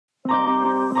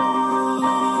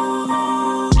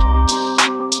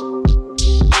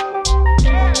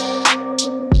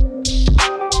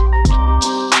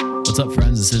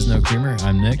This is No Creamer.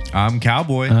 I'm Nick. I'm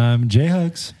Cowboy. I'm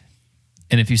J-Hugs.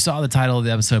 And if you saw the title of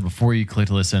the episode before you clicked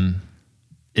listen,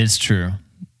 it's true.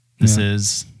 This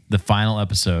is the final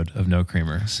episode of No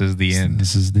Creamer. This is the end.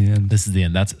 This is the end This is the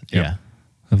end. That's, yeah.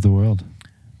 of the world.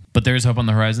 But there's hope on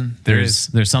the horizon. There's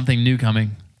something new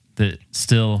coming that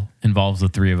still involves the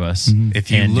three of us.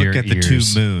 If you and look your at the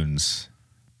ears. 2 moons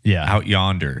Yeah. out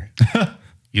yonder,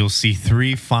 you'll see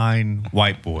 3 fine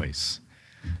white boys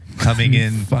coming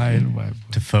in Fine. Wipe.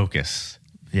 to focus.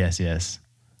 Yes.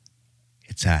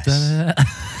 It's us.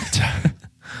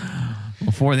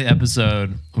 Well, for the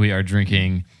episode, we are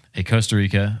drinking a Costa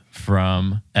Rica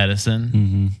from Edison.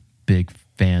 Mm-hmm. Big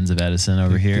fans of Edison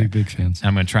over here. Big fans.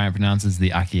 I'm going to try and pronounce it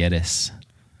the Aquieres.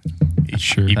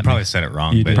 Sure. You probably said it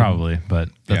wrong, You but did. Probably, but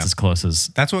that's Yeah. as close as.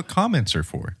 that's what comments are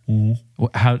for.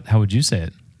 How would you say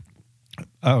it?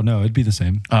 Oh, no, it'd be the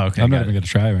same. Oh, okay, I'm got not even it. going to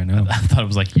try right now. I thought it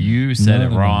was like you said No, it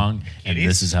no, no. wrong, and It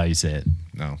this is. is how you say it.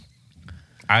 No.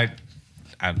 I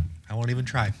won't even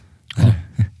try.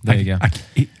 There you go.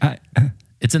 I-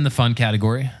 It's in the fun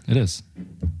category. it is.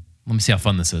 Let me see how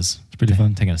fun this is. It's pretty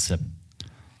fun. Taking a sip.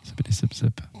 Sippity sip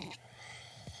sip.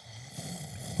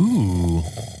 Ooh,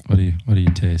 What do you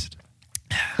taste?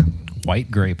 white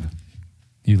grape.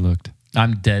 You looked.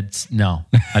 I'm dead. No,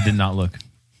 I did not look.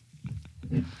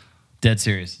 Dead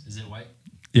serious. Is it white?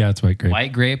 Yeah, it's white grape.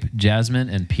 White grape, jasmine,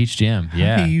 and peach jam. How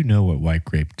Yeah. do you know what white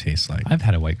grape tastes like? I've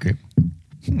had a white grape.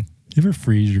 You ever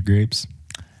freeze your grapes?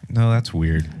 No, that's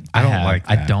weird. I don't have. like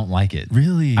that. I don't like it.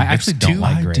 Really? I actually don't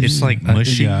like grapes. It's like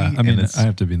mushy. Yeah, I mean, and it's- I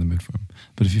have to be in the mood for them.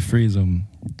 But if you freeze them,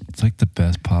 it's like the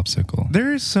best popsicle.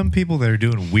 There is some people that are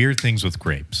doing weird things with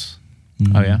grapes.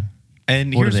 Oh yeah.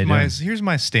 And What are they doing? here's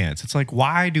my stance. It's like,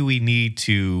 why do we need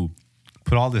to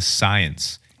put all this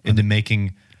science into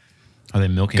making Are they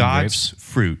milking God's grapes?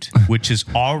 fruit, which is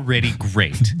already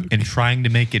great, and trying to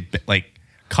make it like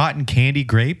cotton candy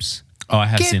grapes? Oh, I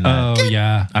have seen that. Oh,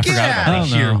 yeah. I forgot about Out that. of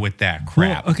here no. with that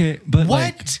crap. Well, okay, but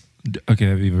What? Okay,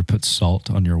 have you ever put salt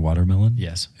on your watermelon?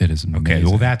 Yes. It is amazing. Okay,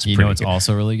 well that's You pretty know what's good.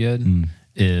 also really good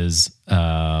is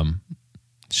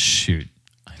shoot.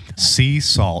 Sea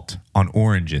salt on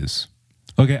oranges.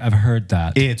 Okay, I've heard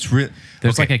that. It's real.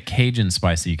 There's like a Cajun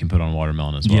spice that you can put on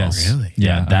watermelon as well. Yes. Really?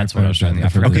 Yeah, Yeah, that's what I was trying to think. I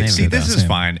forgot the Okay, name see, of it. this though. is Same.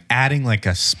 fine. Adding like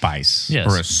a spice Yes.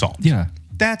 or a salt. Yeah.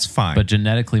 That's fine. But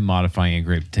genetically modifying a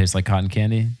grape to taste like cotton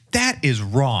candy? that is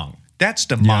wrong. That's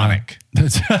demonic.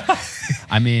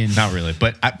 I mean, Not really,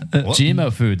 but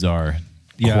GMO foods are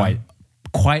Yeah.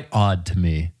 quite odd to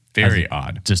me. Very As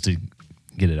odd. Just to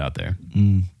get it out there.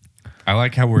 I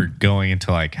like how we're going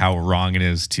into like how wrong it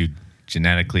is to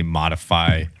genetically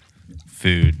modify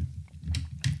food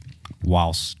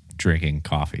whilst drinking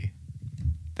coffee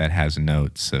that has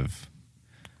notes of.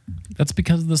 That's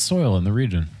because of the soil in the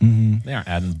region. They aren't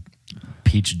adding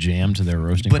peach jam to their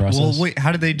roasting But process. well, wait,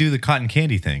 how do they do the cotton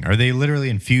candy thing? Are they literally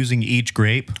infusing each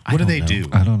grape? What do don't they know. do?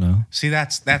 I don't know. See,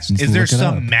 that's. Let's Is there look it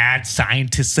some up. mad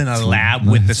scientist in a lab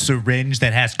with a syringe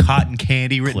that has cotton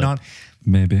candy written Clip. on?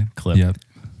 Maybe. Clip. Yep.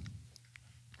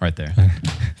 Right there.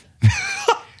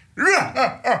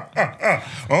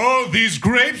 Oh, these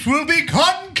grapes will be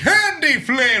cotton candy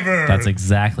flavored. That's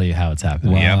exactly how it's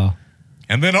happening. Wow. Yep.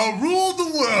 And then I'll rule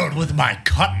the world with my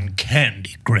cotton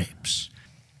candy grapes.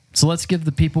 So let's give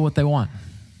the people what they want.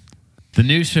 The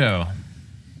new show.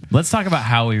 Let's talk about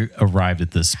how we arrived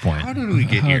at this point. How did we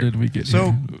get How here? did we get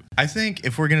so, here? I think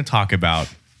if we're going to talk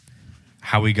about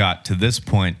how we got to this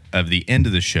point of the end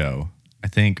of the show, I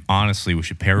think honestly we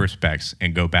should pay respects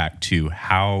and go back to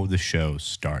how the show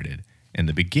started in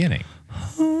the beginning.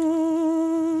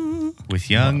 With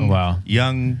young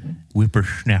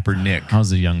whippersnapper Nick. I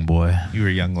was a young boy. You were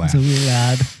a young lad.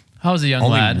 I was a young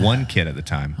Only lad. one kid at the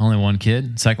time. Only one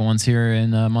kid. Second one's here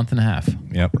in a month and a half.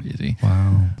 Yep. Crazy.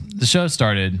 Wow. The show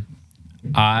started.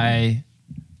 I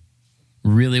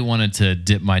really wanted to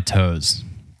dip my toes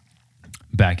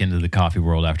back into the coffee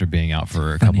world after being out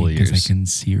for a couple of years. I can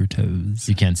see your toes.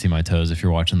 You can't see my toes if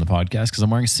you're watching the podcast because I'm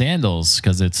wearing sandals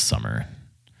because it's summer.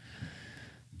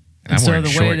 And I'm wearing the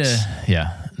shorts.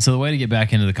 So the way to get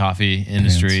back into the coffee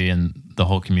industry and the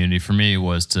whole community for me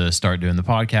was to start doing the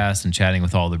podcast and chatting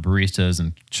with all the baristas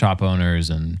and shop owners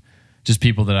and just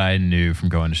people that I knew from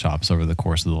going to shops over the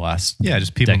course of the last Yeah,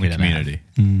 just people in the decade and a half.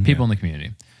 community. People in the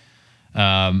community.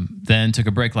 Then took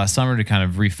a break last summer to kind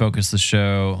of refocus the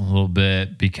show a little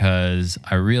bit because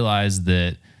I realized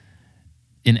that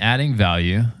in adding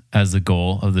value as the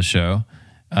goal of the show,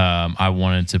 I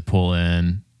wanted to pull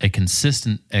in a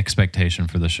consistent expectation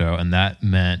for the show, and that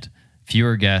meant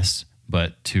fewer guests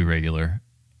but 2 regular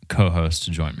co-hosts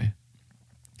to join me.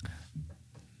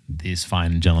 These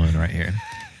fine gentlemen right here.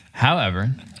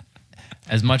 However,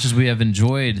 as much as we have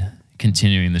enjoyed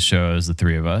continuing the show as the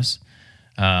three of us,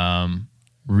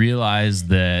 realized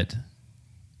that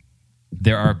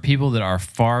there are people that are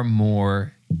far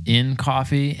more in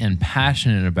coffee and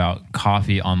passionate about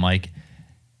coffee on like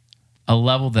a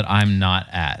level that I'm not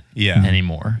at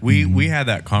anymore. We had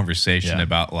that conversation Yeah.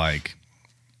 about like,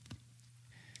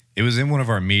 it was in one of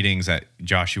our meetings that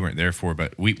Josh, you weren't there for,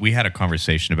 but we had a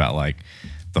conversation about like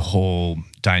the whole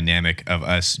dynamic of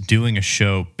us doing a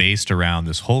show based around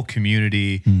this whole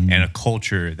community and a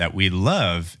culture that we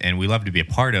love and we love to be a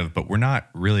part of, but we're not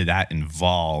really that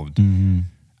involved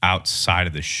outside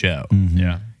of the show.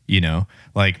 Yeah. You know,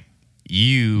 like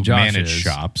you Josh manage is.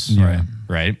 shops, Yeah.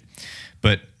 right?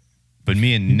 But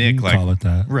me and Nick, can like, call it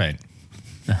that. right?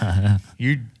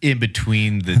 You're in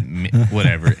between the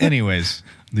whatever. Anyways,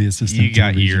 The assistant. you to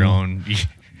got the your regional. own.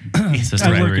 Assistant I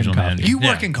to the work in regional coffee. manager. You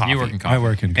work in coffee. You work in coffee. I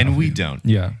work in coffee. And we don't.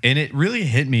 Yeah. And it really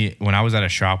hit me when I was at a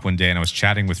shop one day and I was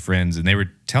chatting with friends and they were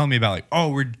telling me about like, oh,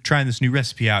 we're trying this new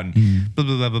recipe out and blah,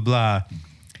 blah, blah, blah, blah.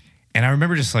 And I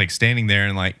remember just like standing there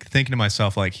and like thinking to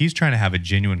myself, like, he's trying to have a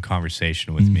genuine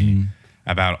conversation with me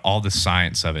about all the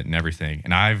science of it and everything.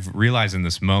 And I've realized in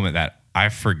this moment that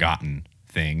I've forgotten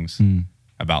things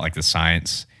about like the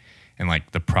science and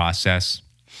like the process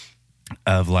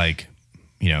of like,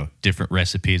 you know, different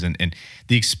recipes and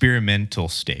the experimental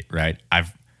state, right?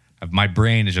 My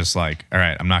brain is just like, all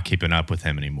right, I'm not keeping up with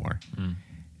him anymore.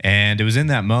 And it was in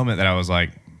that moment that I was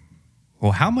like,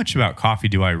 well, how much about coffee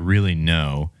do I really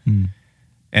know?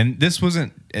 And this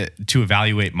wasn't to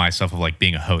evaluate myself of like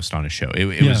being a host on a show. It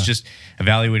was Yeah. just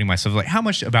evaluating myself like, how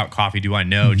much about coffee do I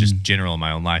know just general in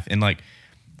my own life? And like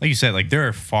you said, like there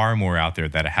are far more out there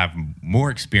that have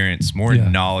more experience, more Yeah.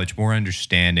 knowledge, more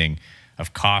understanding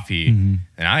of coffee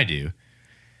than I do.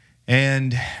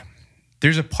 And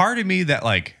there's a part of me that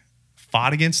like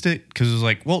fought against it because it was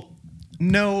like, well,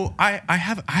 no, I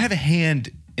have a hand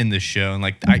in this show, and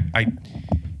like I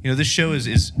you know, this show is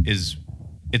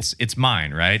it's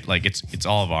mine, right? Like it's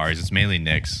all of ours. It's mainly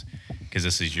Nick's because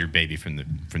this is your baby from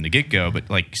the get go. But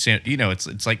like, you know,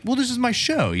 it's like, well, this is my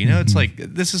show. You know, it's like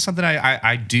this is something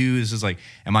I do. This is like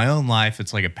in my own life.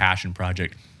 It's like a passion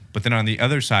project. But then on the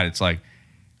other side, it's like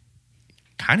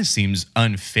kind of seems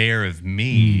unfair of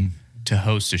me to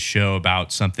host a show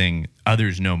about something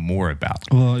others know more about.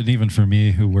 Well, and even for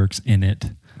me who works in it,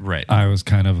 Right. I was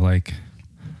kind of like,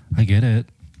 I get it.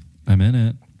 I'm in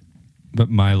it. But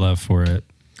my love for it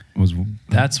was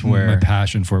That's where- my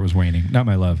passion for it was waning. Not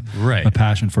my love. Right. My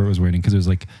passion for it was waning because it was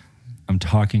like I'm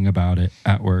talking about it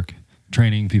at work,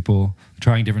 training people,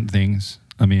 trying different things.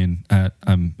 I mean,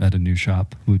 I'm at a new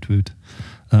shop. Woot woot.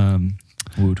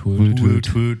 Woot, woot. Woot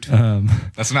Woot woot.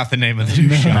 That's not the name of the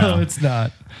new show. No, it's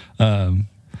not.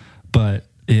 But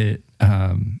it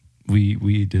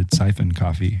we did siphon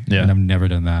coffee, Yeah. and I've never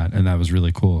done that, and that was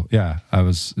really cool. Yeah, it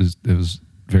was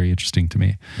very interesting to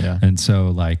me. Yeah. And so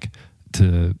like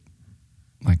all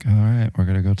right, we're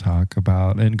gonna go talk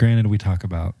about. And granted, we talk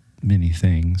about many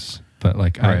things, but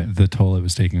like Right. the toll it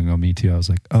was taking on me too. I was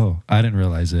like, oh, I didn't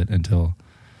realize it until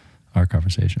our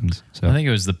conversations. So I think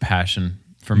it was the passion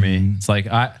for me. It's like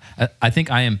I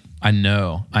think I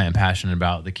know I am passionate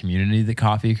about the community that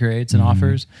coffee creates and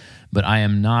offers, but I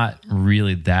am not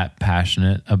really that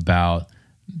passionate about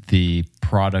the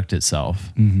product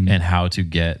itself and how to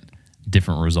get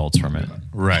different results from it.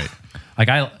 Right. Like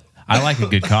I like a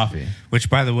good coffee. Which,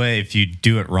 by the way, if you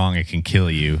do it wrong, it can kill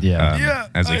you. Yeah.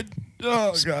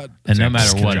 oh god, And no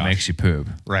matter what, it Josh. makes you poop.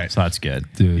 Right. So that's good.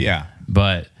 dude. Yeah.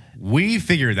 But We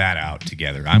figured that out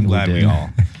together. I'm glad we did. all.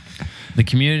 the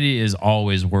community is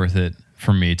always worth it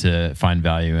for me to find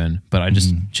value in. But I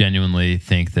just genuinely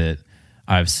think that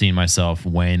I've seen myself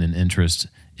wane in interest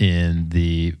in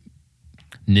the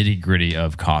nitty gritty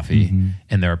of coffee.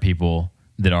 And there are people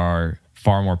that are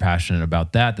far more passionate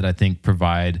about that I think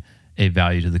provide a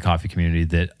value to the coffee community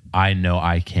that I know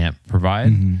I can't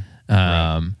provide.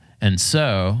 And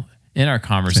so in our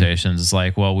conversations, it's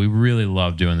like, well, we really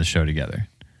love doing the show together.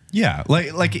 Yeah,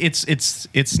 like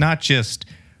it's not just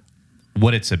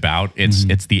what it's about.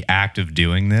 It's the act of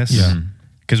doing this. Yeah.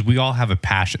 Because we all have a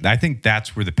passion. I think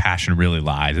that's where the passion really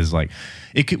lies. Is like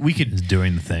we Is could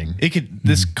doing the thing.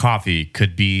 this coffee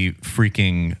could be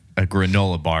freaking a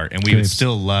granola bar, and we would Grapes.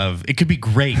 still love. It could be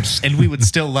grapes, and we would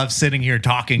still love sitting here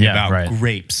talking Yeah, about right.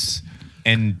 grapes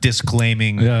and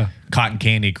disclaiming Yeah. cotton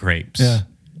candy grapes. Yeah.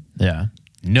 Yeah.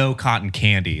 No cotton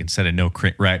candy instead of no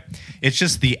cream. Right. It's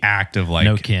just the act of like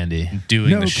No candy.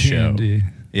 doing No the show. candy.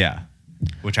 Yeah.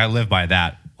 Which I live by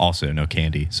that also, no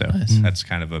candy. So that's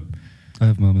kind of I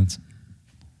have moments.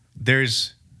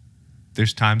 there's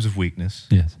times of weakness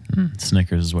Yes.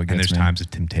 Snickers is what gets and there's me. times of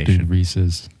Dude, temptation.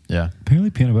 Reese's. Yeah. Apparently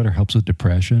peanut butter helps with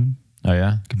depression. Oh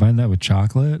yeah. Combine that with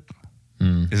chocolate.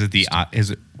 Is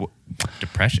it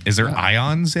depression? Is there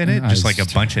ions in it? I Just like a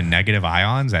just- bunch of negative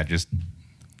ions that just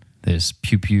They just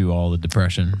pew all the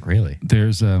depression. really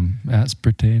There's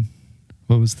aspartame.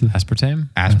 What was the Aspartame?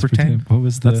 aspartame? What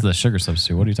was the? That's the sugar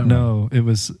substitute. What are you talking about? No, it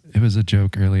was a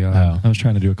joke early on. Oh. I was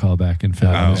trying to do a callback and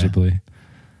failed Oh, okay. miserably.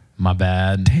 My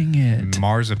bad. Dang it.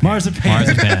 Marzipan. Marzipan.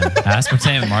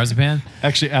 Aspartame and marzipan?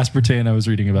 Actually, aspartame I was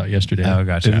reading about yesterday. Oh,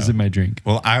 gotcha. It was in my drink.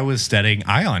 Well, I was studying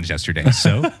ions yesterday,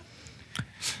 so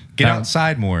get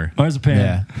outside more. Marzipan.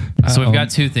 Yeah. So we've got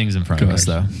two things in front of Go us,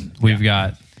 though. We've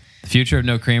got the future of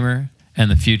No Creamer and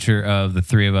the future of the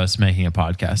three of us making a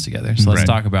podcast together. So let's Right.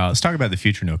 talk about Let's talk about the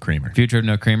future No Creamer. future of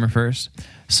No Creamer first.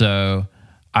 So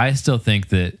I still think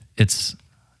that it's.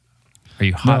 Are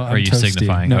you hot No, or I'm are you toasty.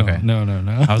 signifying? No, okay. no.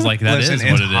 I was like, that is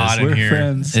Listen, what it's it hot is. in We're here.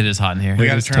 friends. It is hot in here. We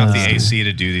got to is turn off the toasty. AC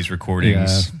to do these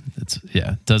recordings.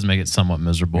 It does make it somewhat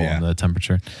miserable Yeah. in the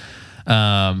temperature.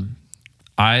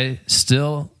 I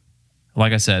still,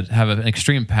 like I said, have an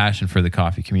extreme passion for the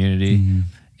coffee community.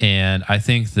 And I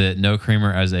think that No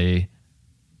Creamer as a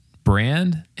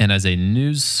brand and as a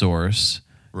news source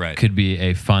Right. could be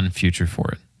a fun future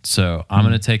for it. So I'm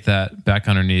going to take that back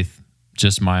underneath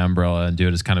just my umbrella and do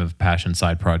it as kind of a passion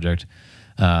side project.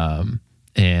 And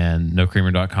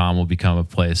nocreamer.com will become a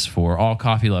place for all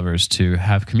coffee lovers to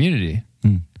have community.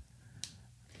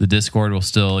 The Discord will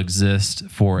still exist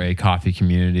for a coffee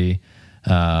community.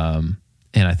 And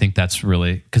I think that's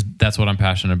really, because that's what I'm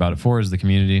passionate about it for, is the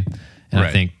community. And I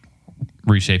Right. think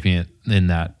reshaping it in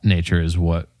that nature is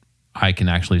what I can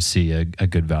actually see a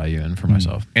good value in for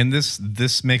myself. And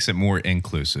this makes it more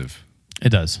inclusive It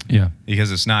does. Yeah.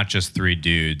 because it's not just three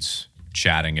dudes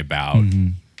chatting about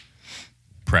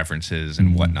preferences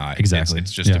and whatnot. Exactly.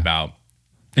 It's just Yeah. about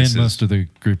And this is- most of the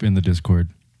group in the Discord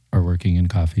are working in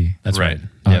coffee. That's right.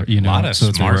 Right. You a know, lot of so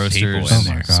it's smart roasters. people in Oh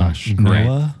there. my gosh. Some great-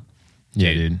 Noah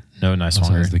Yeah, dude. No nice also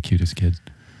longer. has the cutest kid.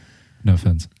 No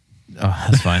offense. Oh,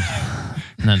 that's fine.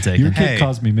 None taken. Your kid Hey.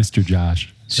 calls me Mr.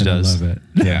 Josh. She and does. I love it.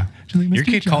 Yeah. She's like, Your "Mr.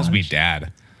 kid calls me Josh."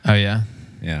 dad. Oh, yeah.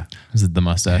 Yeah. Is it the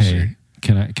mustache? Hey,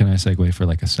 can I segue for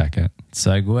like a second?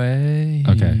 Segue.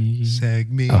 Okay. Seg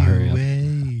me I'll hurry up.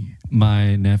 away.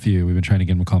 My nephew, we've been trying to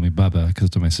get him to call me Bubba because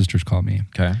that's what my sisters call me.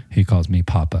 Okay. He calls me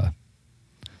Papa.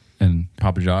 And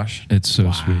Papa Josh. it's so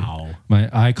Wow. sweet.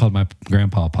 I called my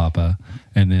grandpa Papa,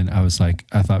 and then I was like,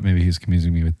 I thought maybe he was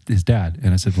confusing me with his dad.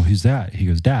 And I said, well, who's that? He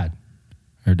goes, Dad.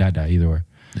 Or Dad, either or.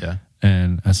 Yeah.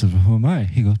 And I said, well, who am I?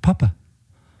 He goes, Papa.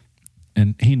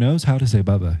 And he knows how to say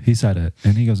Bubba. He said it.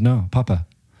 And he goes, no, Papa.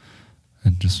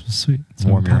 And just was sweet. So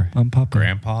Warm your- I'm Papa.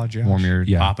 Grandpa Josh. Warm your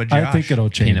Yeah. Papa Josh. I think it'll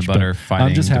change. Peanut butter but fighting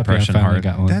I'm just happy depression I finally heart.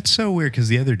 got one. That's so weird because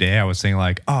the other day I was saying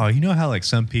like, oh, you know how like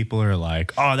some people are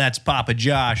like, oh, that's Papa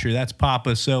Josh or that's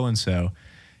Papa so and so.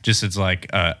 Just it's like,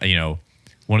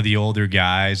 one of the older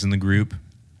guys in the group,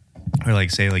 or like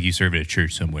say like you serve at a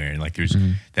church somewhere and like there's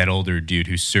that older dude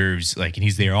who serves like and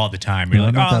he's there all the time. You're No,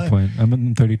 like, I'm at oh, that point.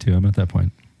 I'm 32. I'm at that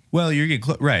point. well, you're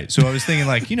getting right. So I was thinking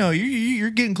like, you're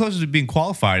getting closer to being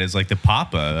qualified as like the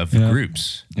Papa of the Yeah.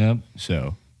 groups. Yep.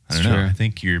 So I It's don't know. true. I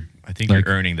think you're Like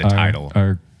earning the our- title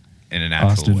Our in an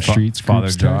actual Austin way. Streets Father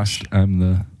groups Josh. text, I'm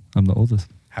the oldest.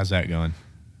 How's that going?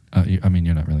 I mean,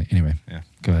 you're not really. Anyway, Yeah.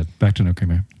 go ahead. Back to No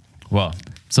Creamer. Well,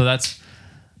 so that's,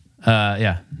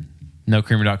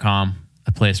 nocreamer.com,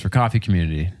 a place for coffee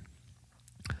community.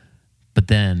 But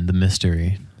then the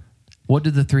mystery. What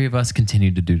did the three of us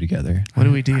continue to do together? What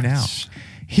do we do now?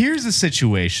 Here's the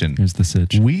situation. Here's the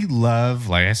sitch. We love,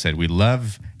 like I said, we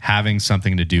love having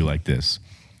something to do like this.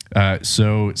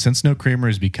 So since No Creamer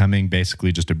is becoming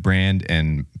basically just a brand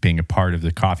and being a part of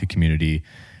the coffee community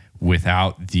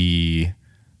without the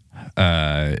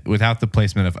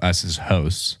placement of us as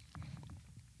hosts,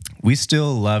 we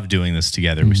still love doing this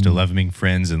together. We still love being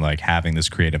friends and like having this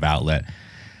creative outlet.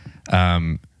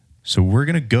 So we're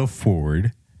going to go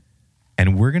forward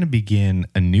and we're going to begin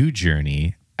a new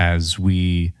journey as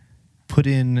we put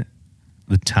in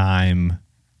the time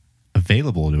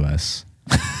available to us.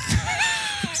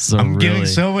 So I'm really, giving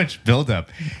so much buildup.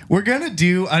 We're going to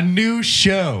do a new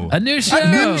show. a new show. A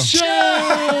new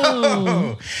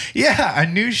show. Yeah, a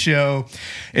new show.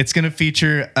 It's going to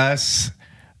feature us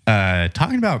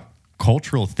talking about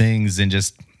cultural things and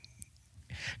just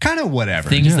kind of whatever.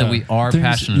 Things that we are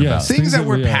passionate about. Things that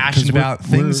we're we are, 'cause passionate about,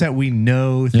 things we're- that we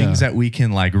know, things Yeah. that we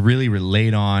can like really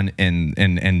relate on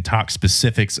and talk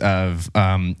specifics of,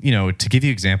 to give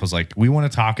you examples, like we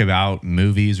want to talk about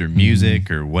movies or music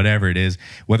or whatever it is,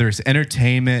 whether it's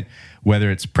entertainment,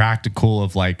 whether it's practical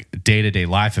of like day-to-day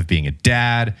life of being a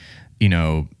dad,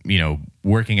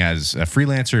 working as a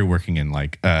freelancer, working in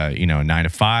like, a 9 to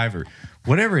 5 or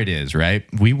whatever it is, right?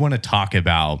 We want to talk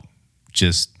about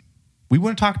we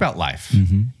want to talk about life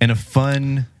in a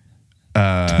fun,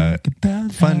 comedic,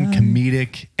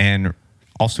 and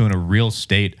also in a real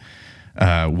state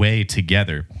way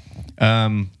together.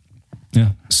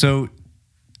 So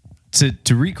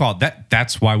to recall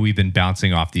that's why we've been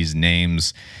bouncing off these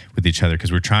names with each other,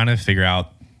 because we're trying to figure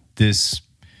out this,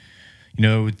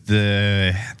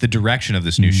 the direction of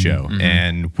this new show,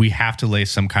 and we have to lay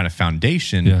some kind of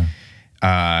foundation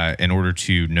in order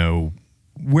to know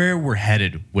where we're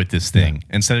headed with this thing.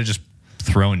 Instead of just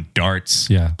throwing darts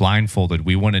blindfolded,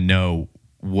 we want to know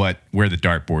where the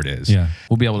dartboard is.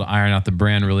 We'll be able to iron out the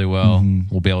brand really well.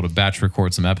 We'll be able to batch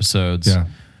record some episodes.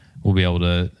 We'll be able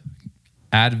to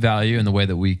add value in the way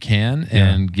that we can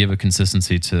and give a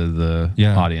consistency to the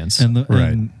audience. And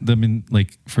I mean,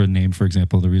 like for a name, for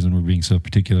example, the reason we're being so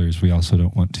particular is we also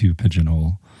don't want to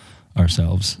pigeonhole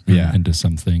ourselves into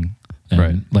something.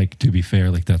 And like, to be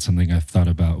fair, like that's something I've thought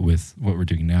about with what we're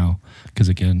doing now. Because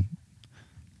again,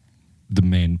 the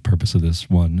main purpose of this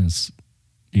one is,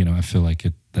 I feel like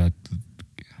that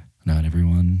not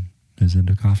everyone is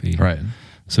into coffee. Right.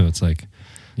 So it's like,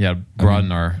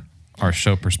 broaden our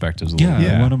show perspectives a little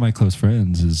bit. One of my close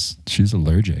friends she's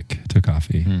allergic to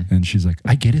coffee, and she's like,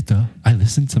 I get it though. I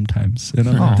listen sometimes, and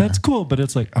I'm like, that's cool. But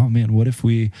it's like, oh man, what if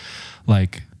we,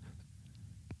 like,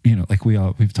 like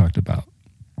we've talked about,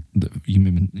 you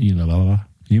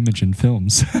mentioned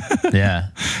films,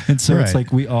 and so it's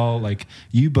like we all like,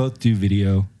 you both do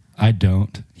video. I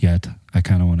don't yet. I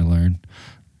kind of want to learn,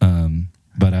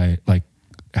 but I like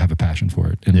have a passion for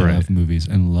it and love movies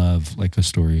and love like the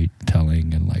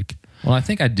storytelling and like. Well, I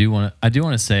think I do want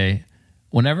to say,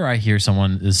 whenever I hear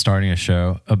someone is starting a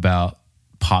show about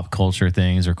pop culture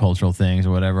things or cultural things or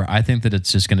whatever, I think that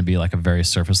it's just going to be like a very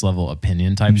surface level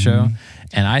opinion type show.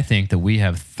 And I think that we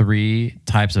have 3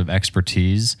 types of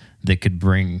expertise that could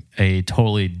bring a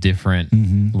totally different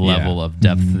level of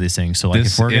depth to these things. So like,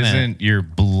 this if we're isn't your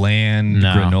bland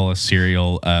granola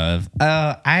cereal of,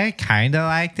 I kind of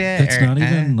liked it. It's not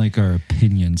even like our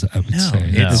opinions, I would say.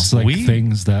 It's like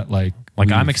things that like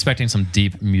I'm expecting some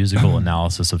deep musical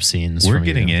analysis of scenes. We're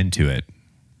getting into it.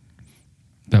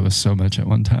 That was so much at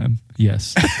one time.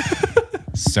 Yes.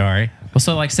 Sorry. Well,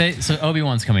 so like so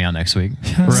Obi-Wan's coming out next week.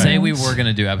 Say we were going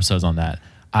to do episodes on that.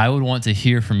 I would want to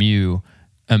hear from you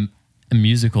a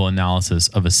musical analysis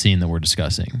of a scene that we're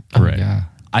discussing. Yeah.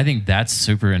 I think that's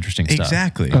super interesting stuff.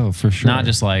 Exactly. Oh, for sure. Not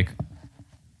just like,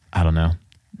 I don't know,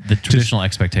 the traditional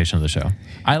expectation of the show.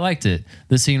 I liked it.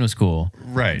 The scene was cool.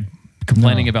 Right.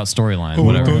 Complaining about storyline,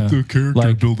 whatever. I thought the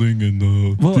character building and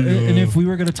and if we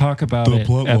were going to talk about it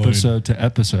episode to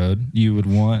episode, you would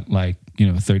want like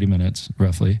 30 minutes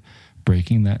roughly,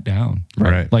 breaking that down.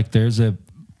 Right. Like there's a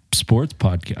sports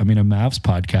podcast, a Mavs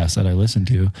podcast that I listen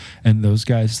to, and those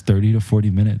guys 30 to 40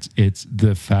 minutes. It's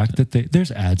the fact that there's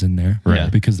ads in there,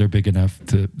 because they're big enough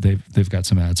to they've got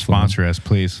some ads. Sponsor us,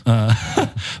 please.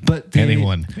 But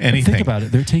anything. Think about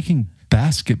it. They're taking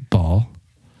basketball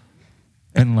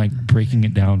and like breaking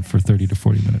it down for 30 to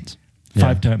 40 minutes,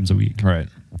 5 times a week. Right.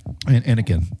 And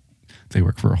again, they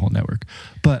work for a whole network,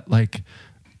 but like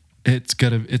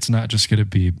it's not just gonna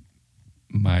be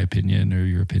my opinion or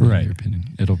your opinion, your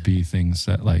opinion. It'll be things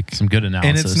that like some good analysis.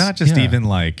 And it's not just even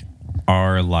like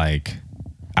our like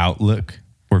outlook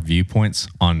or viewpoints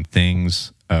on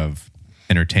things of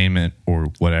entertainment or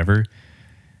whatever.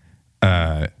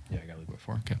 I gotta leave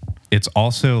before. Okay. It's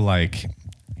also like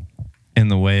in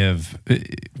the way of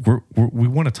we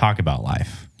want to talk about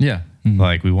life. Yeah.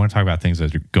 Like we want to talk about things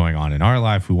that are going on in our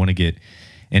life. We want to get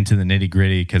into the nitty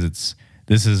gritty because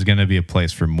this is going to be a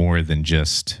place for more than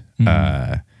just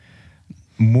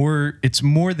It's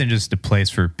more than just a place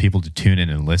for people to tune in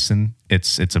and listen.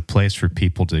 It's a place for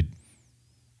people to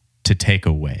take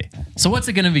away. So what's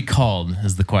it going to be called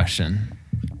is the question.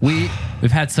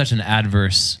 We've had such an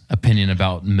adverse opinion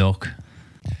about milk.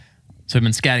 So we've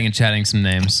been scatting and chatting some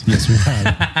names. Yes, we have.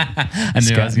 I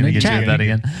knew I was going to get you with that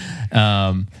again.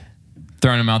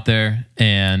 Throwing them out there,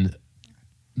 and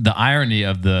the irony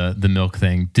of the milk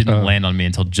thing didn't land on me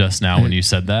until just now when you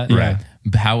said that. Right.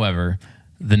 However,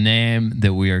 the name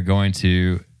that we are going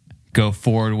to go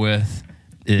forward with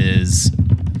is,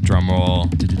 drumroll,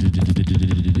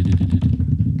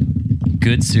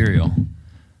 Good Cereal.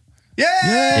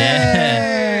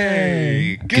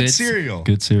 Yay! Good cereal.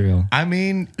 Good cereal. I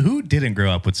mean, who didn't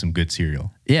grow up with some good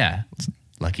cereal? Yeah.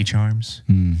 Lucky Charms,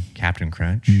 Captain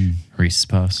Crunch, Reese's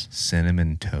Puffs,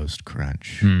 Cinnamon Toast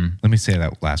Crunch. Let me say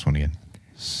that last one again.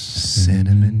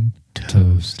 Cinnamon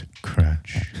Toast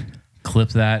Crunch. Clip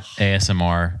that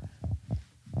ASMR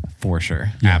for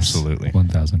sure. Yes, Absolutely.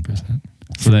 1000%.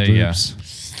 So there you go.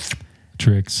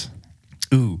 Tricks.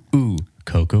 Ooh.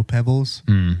 Cocoa Pebbles.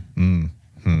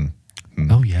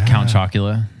 Oh yeah, Count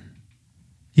Chocula,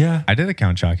 Yeah. I did a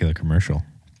Count Chocula commercial.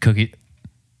 Cookie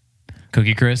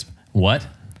Crisp. What?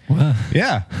 Well,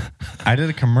 Yeah. I did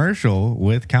a commercial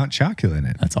with Count Chocula in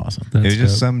it. That's awesome. It was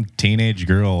just dope. some teenage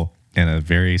girl in a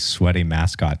very sweaty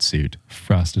mascot suit.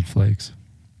 Frosted Flakes.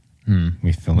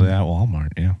 We filmed it at Walmart.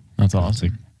 Yeah. That's It's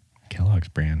awesome. a Kellogg's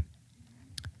brand.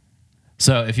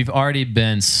 So if you've already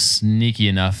been sneaky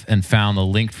enough and found the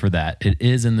link for that, it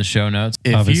is in the show notes.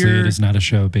 If Obviously, you're- it is not a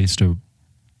show based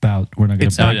about. We're not going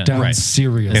It's to break not- down right.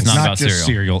 cereal. It's not not about just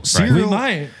cereal. cereal. Right. We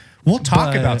might. We'll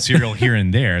talk but- about cereal here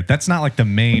and there. That's not like the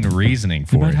main reasoning We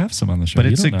for might it. have some on the show. But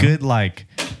You it's a don't know. good, like,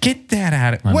 get that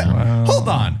out of what? know. Hold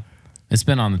on. It's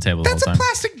been on the table the That's whole a time.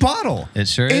 plastic bottle. It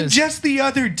sure and is. just the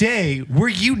other day, were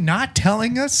you not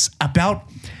telling us about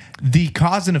the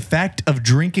cause and effect of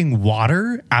drinking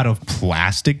water out of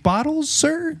plastic bottles,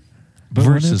 sir? But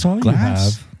when it's all you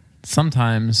have,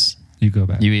 Sometimes you go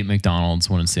back. you eat McDonald's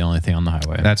when it's the only thing on the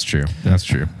highway. That's true. That's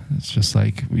true. It's just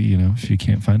like, if you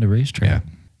can't find a racetrack.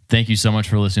 Thank you so much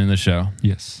for listening to the show.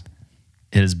 Yes.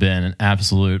 It has been an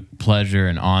absolute pleasure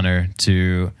and honor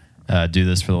to do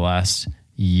this for the last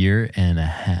year and a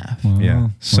half. Well, Yeah.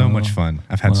 So well, much fun.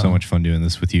 I've had so well. much fun doing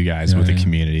this with you guys, Yeah, with the yeah.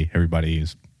 community, everybody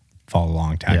who's followed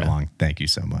along, tag Yeah. along. Thank you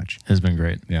so much. It's been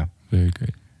great. Yeah. Very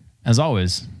great. As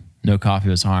always, no coffee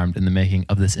was harmed in the making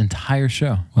of this entire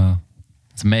show. Wow.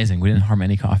 It's amazing. We didn't harm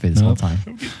any coffee this whole Nope. time.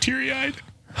 I'm getting teary-eyed.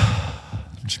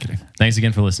 I'm just kidding. Thanks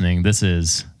again for listening. This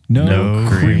is No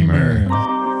creamer.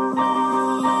 creamer.